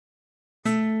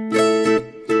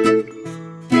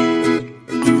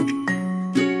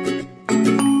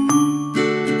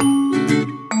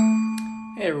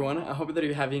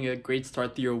having a great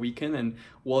start to your weekend, and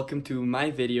welcome to my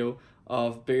video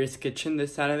of Bear's Kitchen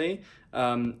this Saturday.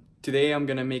 Today I'm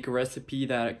gonna make a recipe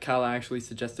that Cala actually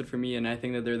suggested for me, and I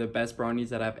think that they're the best brownies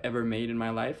that I've ever made in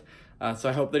my life. So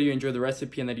I hope that you enjoy the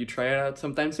recipe and that you try it out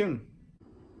sometime soon.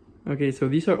 Okay, so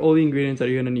these are all the ingredients that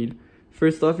you're gonna need.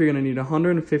 First off, you're gonna need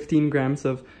 115 grams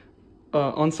of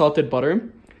unsalted butter,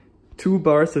 2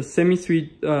 bars of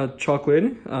semi-sweet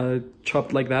chocolate,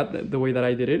 chopped like that, the way that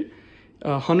I did it,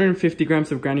 150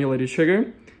 grams of granulated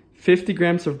sugar, 50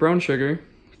 grams of brown sugar,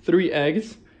 3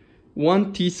 eggs,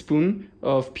 1 teaspoon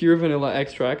of pure vanilla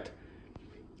extract,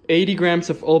 80 grams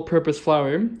of all-purpose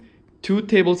flour, 2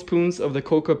 tablespoons of the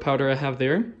cocoa powder I have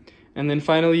there, and then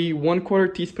finally 1/4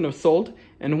 teaspoon of salt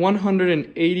and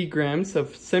 180 grams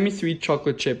of semi-sweet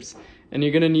chocolate chips. And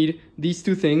you're gonna need these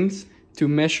 2 things to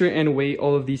measure and weigh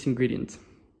all of these ingredients.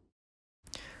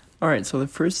 Alright, so the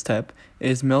first step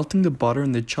is melting the butter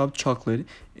and the chopped chocolate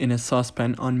in a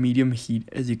saucepan on medium heat,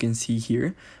 as you can see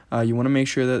here. You want to make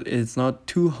sure that it's not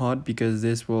too hot because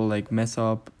this will mess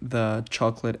up the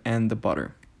chocolate and the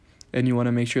butter. And you want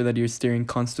to make sure that you're stirring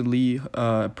constantly,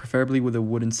 preferably with a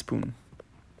wooden spoon.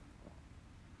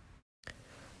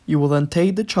 You will then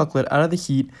take the chocolate out of the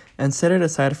heat and set it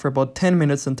aside for about 10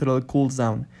 minutes until it cools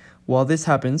down. While this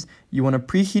happens, you want to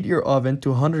preheat your oven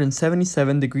to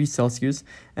 177 degrees Celsius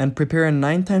and prepare a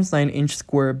 9x9 inch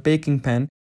square baking pan.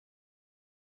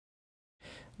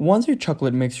 Once your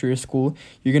chocolate mixture is cool,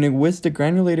 you're going to whisk the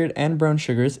granulated and brown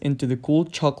sugars into the cool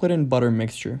chocolate and butter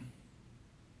mixture.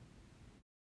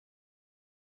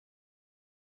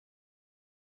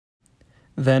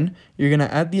 Then, you're going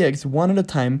to add the eggs one at a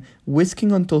time,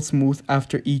 whisking until smooth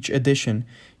after each addition.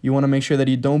 You want to make sure that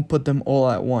you don't put them all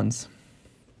at once.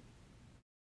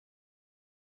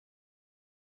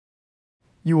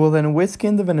 You will then whisk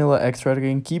in the vanilla extract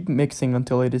and keep mixing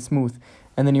until it is smooth,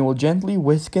 and then you will gently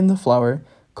whisk in the flour,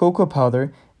 cocoa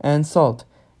powder, and salt,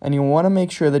 and you want to make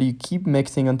sure that you keep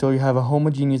mixing until you have a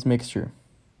homogeneous mixture.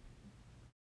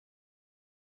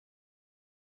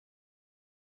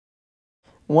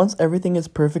 Once everything is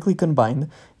perfectly combined,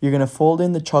 you're going to fold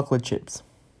in the chocolate chips.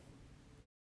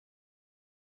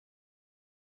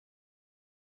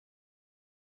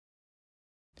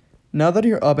 Now that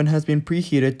your oven has been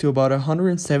preheated to about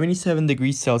 177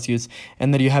 degrees Celsius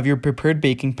and that you have your prepared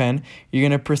baking pan, you're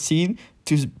going to proceed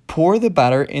to pour the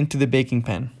batter into the baking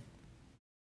pan.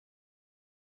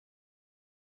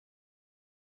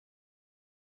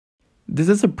 This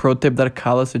is a pro tip that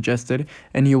Cala suggested,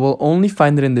 and you will only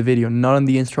find it in the video, not in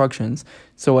the instructions.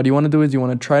 So what you want to do is you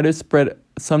want to try to spread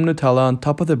some Nutella on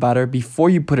top of the batter before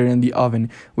you put it in the oven,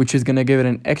 which is going to give it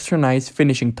an extra nice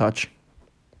finishing touch.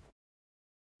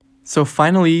 So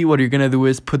finally, what you're going to do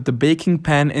is put the baking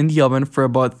pan in the oven for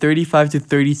about 35 to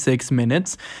 36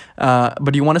 minutes.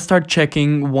 But you want to start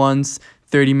checking once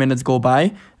 30 minutes go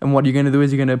by. And what you're going to do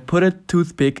is you're going to put a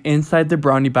toothpick inside the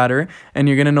brownie batter. And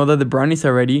you're going to know that the brownies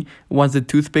are ready once the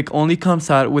toothpick only comes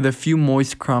out with a few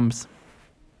moist crumbs.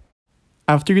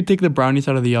 After you take the brownies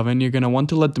out of the oven, you're going to want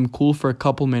to let them cool for a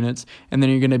couple minutes. And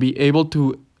then you're going to be able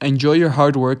to enjoy your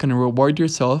hard work and reward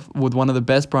yourself with one of the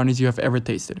best brownies you have ever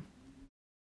tasted.